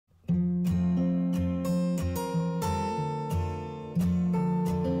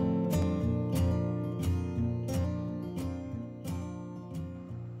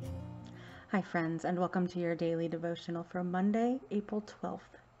Hi, friends, and welcome to your daily devotional for Monday, April 12th,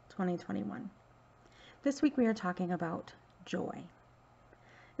 2021. This week we are talking about joy.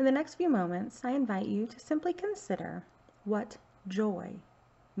 In the next few moments, I invite you to simply consider what joy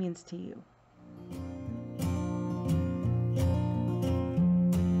means to you.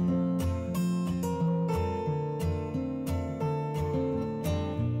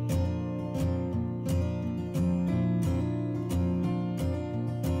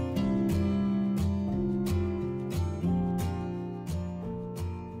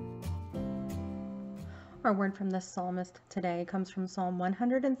 Our word from the psalmist today comes from Psalm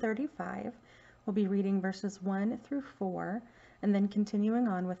 135. We'll be reading verses 1 through 4 and then continuing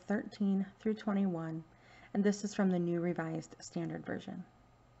on with 13 through 21. And this is from the New Revised Standard Version.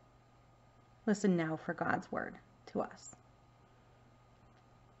 Listen now for God's word to us.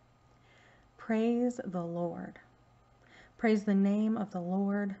 Praise the Lord. Praise the name of the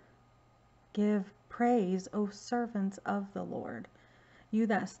Lord. Give praise, O servants of the Lord, you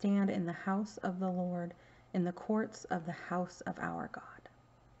that stand in the house of the Lord, in the courts of the house of our God.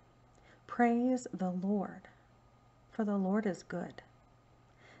 Praise the Lord, for the Lord is good.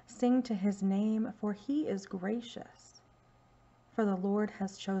 Sing to his name, for he is gracious. For the Lord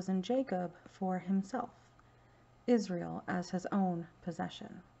has chosen Jacob for himself, Israel as his own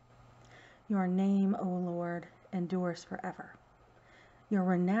possession. Your name, O Lord, endures forever. Your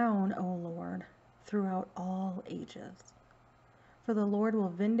renown, O Lord, throughout all ages. For the Lord will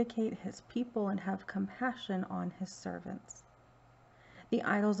vindicate his people and have compassion on his servants. The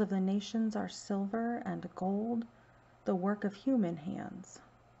idols of the nations are silver and gold, the work of human hands.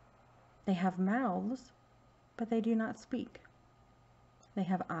 They have mouths, but they do not speak. They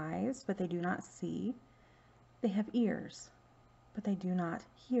have eyes, but they do not see. They have ears, but they do not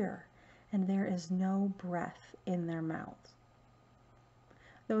hear, and there is no breath in their mouths.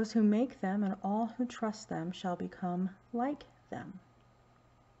 Those who make them and all who trust them shall become like them.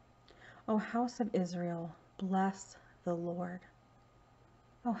 O house of Israel, bless the Lord.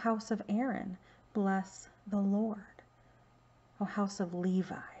 O house of Aaron, bless the Lord. O house of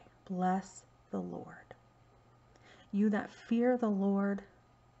Levi, bless the Lord. You that fear the Lord,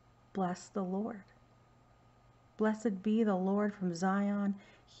 bless the Lord. Blessed be the Lord from Zion,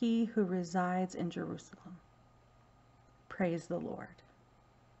 he who resides in Jerusalem. Praise the Lord.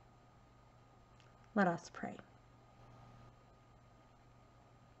 Let us pray.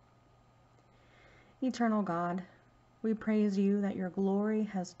 Eternal God, we praise you that your glory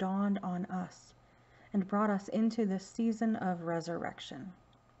has dawned on us and brought us into this season of resurrection.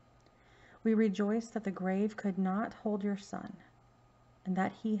 We rejoice that the grave could not hold your Son, and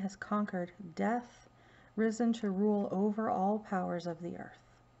that he has conquered death, risen to rule over all powers of the earth.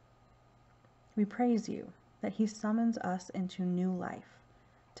 We praise you that he summons us into new life,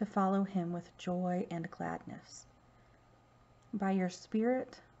 to follow him with joy and gladness. By your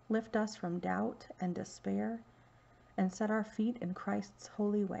Spirit, lift us from doubt and despair, and set our feet in Christ's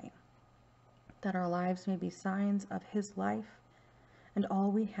holy way, that our lives may be signs of his life, and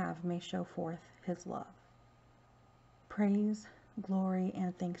all we have may show forth his love. Praise, glory,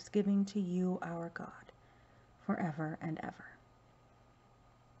 and thanksgiving to you, our God, forever and ever.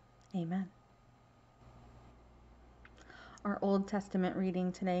 Amen. Our Old Testament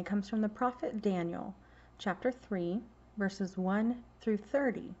reading today comes from the prophet Daniel, chapter 3, verses 1 through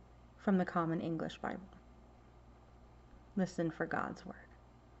 30 from the Common English Bible. Listen for God's word.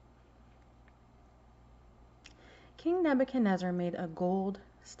 King Nebuchadnezzar made a gold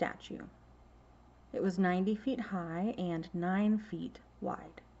statue. It was 90 feet high and 9 feet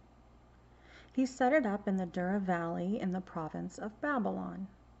wide. He set it up in the Dura Valley in the province of Babylon.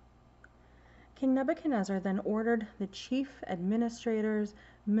 King Nebuchadnezzar then ordered the chief administrators,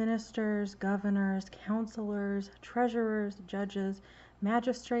 ministers, governors, counselors, treasurers, judges,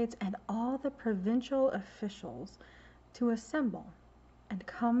 magistrates, and all the provincial officials to assemble and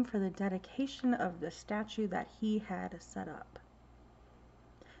come for the dedication of the statue that he had set up.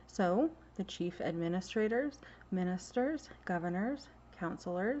 So the chief administrators, ministers, governors,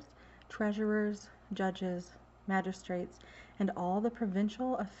 counselors, treasurers, judges, magistrates, and all the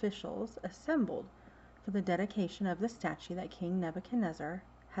provincial officials assembled for the dedication of the statue that King Nebuchadnezzar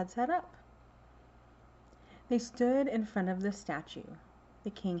had set up. They stood in front of the statue the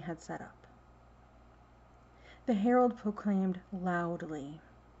king had set up. The herald proclaimed loudly,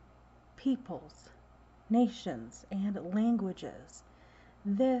 "Peoples, nations, and languages,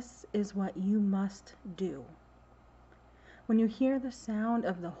 this is what you must do. When you hear the sound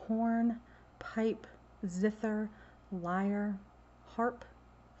of the horn, pipe, zither, lyre, harp,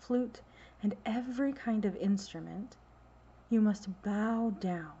 flute, and every kind of instrument, you must bow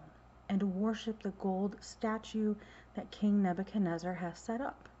down and worship the gold statue that King Nebuchadnezzar has set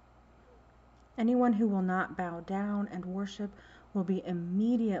up. Anyone who will not bow down and worship will be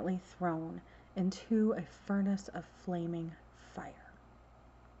immediately thrown into a furnace of flaming fire.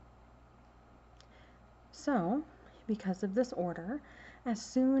 So, because of this order, as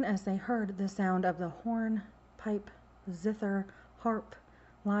soon as they heard the sound of the horn, pipe, zither, harp,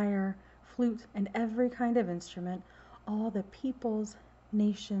 lyre, flute, and every kind of instrument, all the peoples,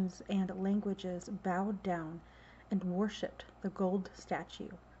 nations, and languages bowed down and worshipped the gold statue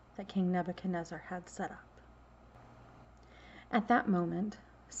that King Nebuchadnezzar had set up. At that moment,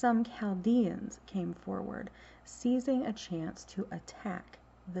 some Chaldeans came forward, seizing a chance to attack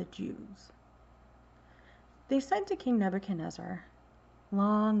the Jews. They said to King Nebuchadnezzar,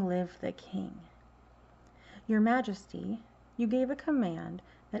 "Long live the king. Your Majesty, you gave a command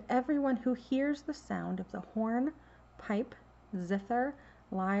that everyone who hears the sound of the horn, pipe, zither,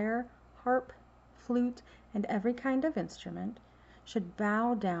 lyre, harp, flute, and every kind of instrument should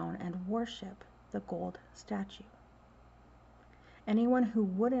bow down and worship the gold statue. Anyone who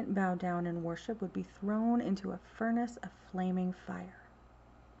wouldn't bow down and worship would be thrown into a furnace of flaming fire.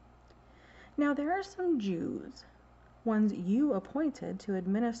 Now there are some Jews, ones you appointed to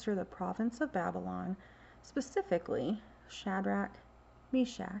administer the province of Babylon, specifically Shadrach,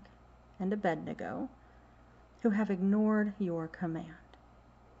 Meshach, and Abednego, who have ignored your command.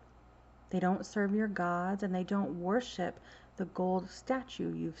 They don't serve your gods, and they don't worship the gold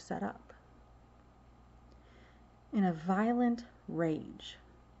statue you've set up." In a violent rage,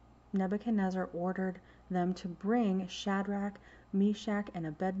 Nebuchadnezzar ordered them to bring Shadrach, Meshach, and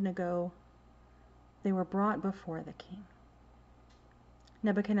Abednego. They were brought before the king.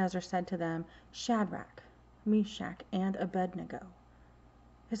 Nebuchadnezzar said to them, "Shadrach, Meshach, and Abednego,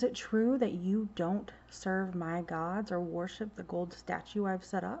 is it true that you don't serve my gods or worship the gold statue I've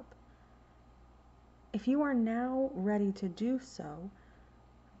set up? If you are now ready to do so,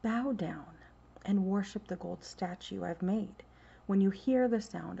 bow down and worship the gold statue I've made when you hear the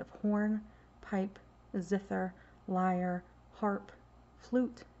sound of horn, pipe, zither, lyre, harp,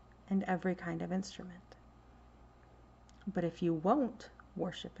 flute, and every kind of instrument. But if you won't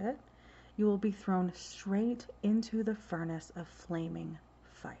worship it, you will be thrown straight into the furnace of flaming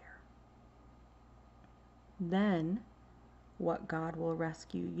fire. Then what God will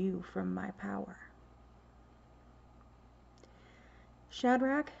rescue you from my power?"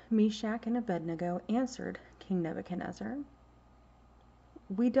 Shadrach, Meshach, and Abednego answered King Nebuchadnezzar,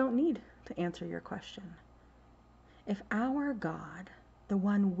 "We don't need to answer your question. If our God, the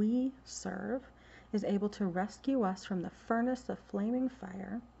one we serve, is able to rescue us from the furnace of flaming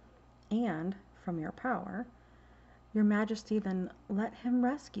fire and from your power, your Majesty, then let him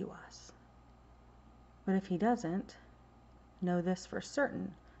rescue us. But if he doesn't, know this for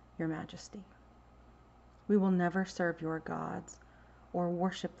certain, your Majesty. We will never serve your gods or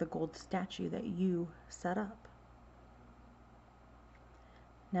worship the gold statue that you set up."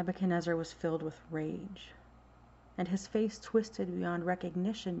 Nebuchadnezzar was filled with rage, and his face twisted beyond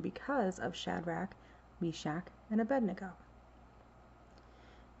recognition because of Shadrach, Meshach, and Abednego.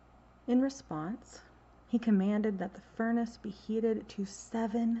 In response, he commanded that the furnace be heated to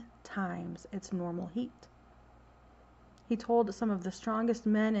 7 times its normal heat. He told some of the strongest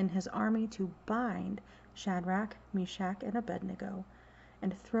men in his army to bind Shadrach, Meshach, and Abednego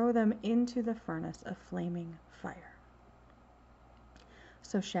and throw them into the furnace of flaming fire.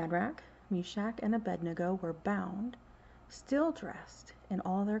 So Shadrach, Meshach, and Abednego were bound, still dressed in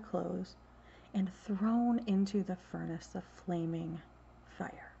all their clothes, and thrown into the furnace of flaming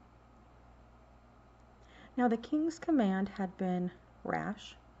fire. Now the king's command had been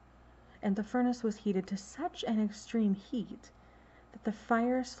rash, and the furnace was heated to such an extreme heat that the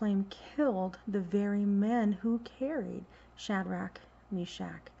fire's flame killed the very men who carried Shadrach,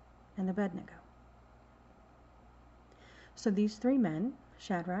 Meshach, and Abednego. So these 3 men,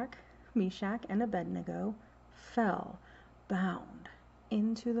 Shadrach, Meshach, and Abednego, fell bound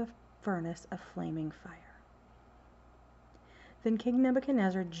into the furnace of flaming fire. Then King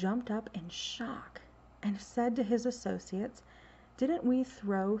Nebuchadnezzar jumped up in shock and said to his associates, "Didn't we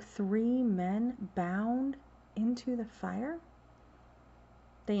throw 3 men bound into the fire?"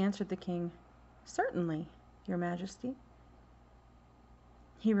 They answered the king, "Certainly, your Majesty."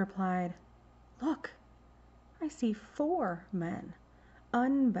 He replied, "Look, I see 4 men,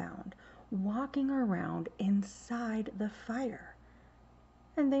 unbound, walking around inside the fire,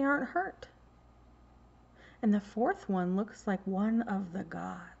 and they aren't hurt. And the 4th one looks like one of the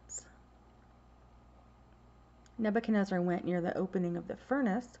gods." Nebuchadnezzar went near the opening of the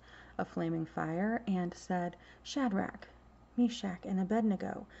furnace of flaming fire and said, "Shadrach, Meshach, and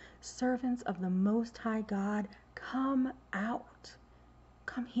Abednego, servants of the Most High God, come out.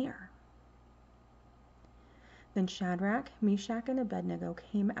 Come here. Then Shadrach, Meshach, and Abednego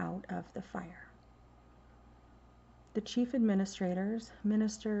came out of the fire. The chief administrators,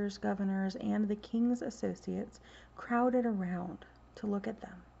 ministers, governors, and the king's associates crowded around to look at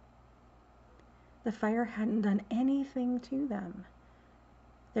them. The fire hadn't done anything to them.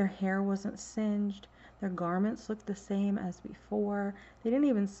 Their hair wasn't singed. Their garments looked the same as before. They didn't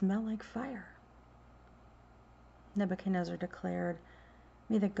even smell like fire. Nebuchadnezzar declared,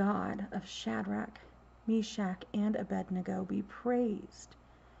 "May the God of Shadrach, Meshach, and Abednego be praised.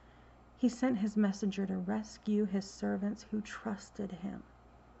 He sent his messenger to rescue his servants who trusted him."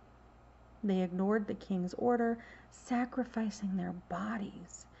 They ignored the king's order, sacrificing their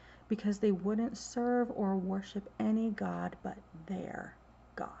bodies because they wouldn't serve or worship any god but their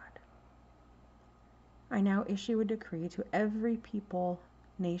God. I now issue a decree to every people,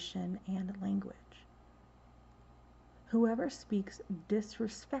 nation, and language. Whoever speaks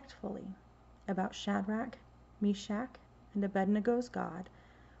disrespectfully about Shadrach, Meshach, and Abednego's God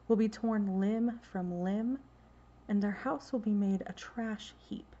will be torn limb from limb, and their house will be made a trash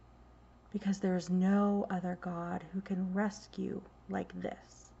heap, because there is no other God who can rescue like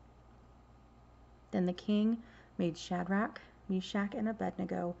this. Then the king made Shadrach, Meshach, and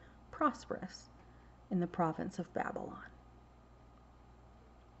Abednego prosperous in the province of Babylon.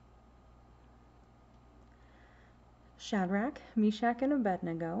 Shadrach, Meshach, and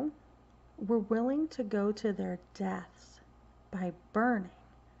Abednego were willing to go to their deaths by burning.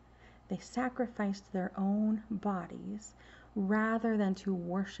 They sacrificed their own bodies rather than to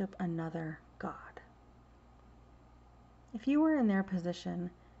worship another god. If you were in their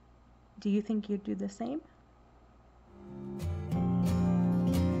position, do you think you'd do the same?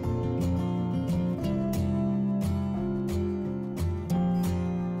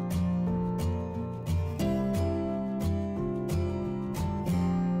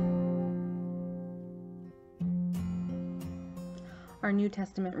 Our New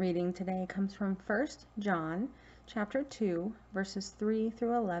Testament reading today comes from 1 John chapter 2, verses 3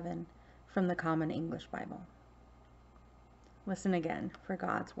 through 11 from the Common English Bible. Listen again for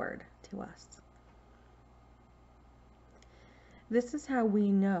God's word to us. This is how we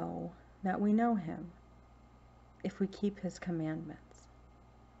know that we know him, if we keep his commandments.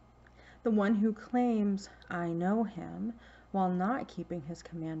 The one who claims, "I know him," while not keeping his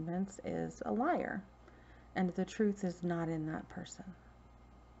commandments is a liar, and the truth is not in that person.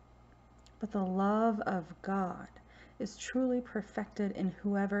 But the love of God is truly perfected in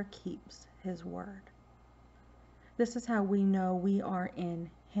whoever keeps his word. This is how we know we are in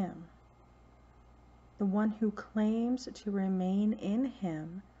him. The one who claims to remain in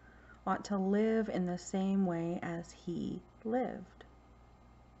him ought to live in the same way as he lived.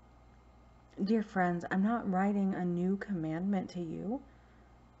 Dear friends, I'm not writing a new commandment to you,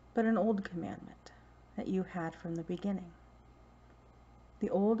 but an old commandment that you had from the beginning. The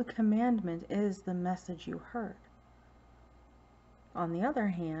old commandment is the message you heard. On the other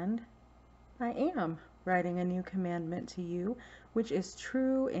hand, I am writing a new commandment to you, which is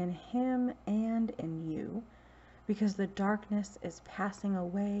true in him and in you, because the darkness is passing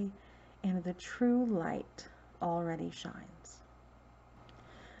away and the true light already shines.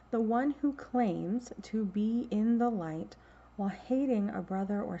 The one who claims to be in the light while hating a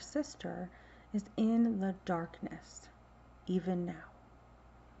brother or sister is in the darkness, even now.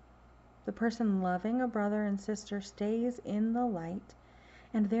 The person loving a brother and sister stays in the light,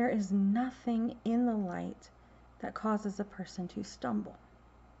 and there is nothing in the light that causes a person to stumble.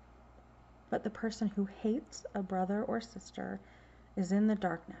 But the person who hates a brother or sister is in the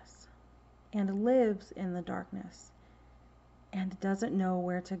darkness and lives in the darkness and doesn't know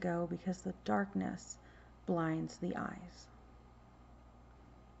where to go because the darkness blinds the eyes.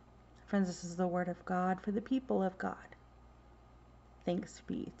 Friends, this is the word of God for the people of God. Thanks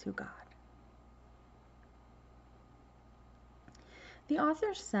be to God. The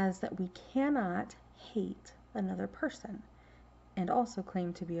author says that we cannot hate another person and also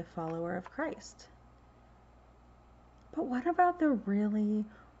claim to be a follower of Christ. But what about the really,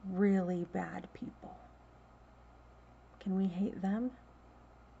 really bad people? Can we hate them?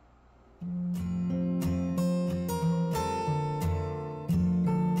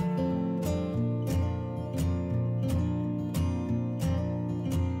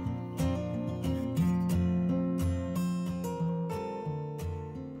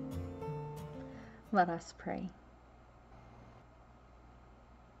 Let us pray.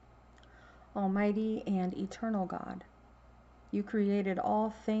 Almighty and eternal God, you created all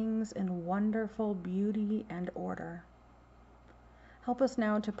things in wonderful beauty and order. Help us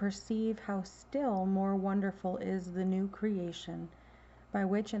now to perceive how still more wonderful is the new creation, by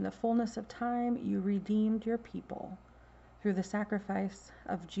which in the fullness of time you redeemed your people, through the sacrifice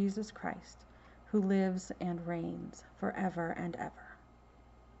of Jesus Christ, who lives and reigns forever and ever.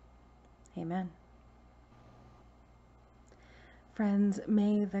 Amen. Friends,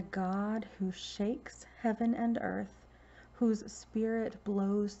 may the God who shakes heaven and earth, whose spirit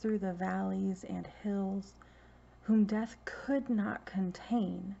blows through the valleys and hills, whom death could not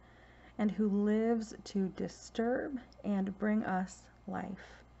contain, and who lives to disturb and bring us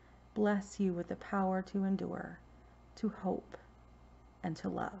life, bless you with the power to endure, to hope, and to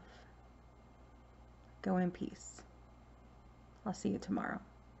love. Go in peace. I'll see you tomorrow.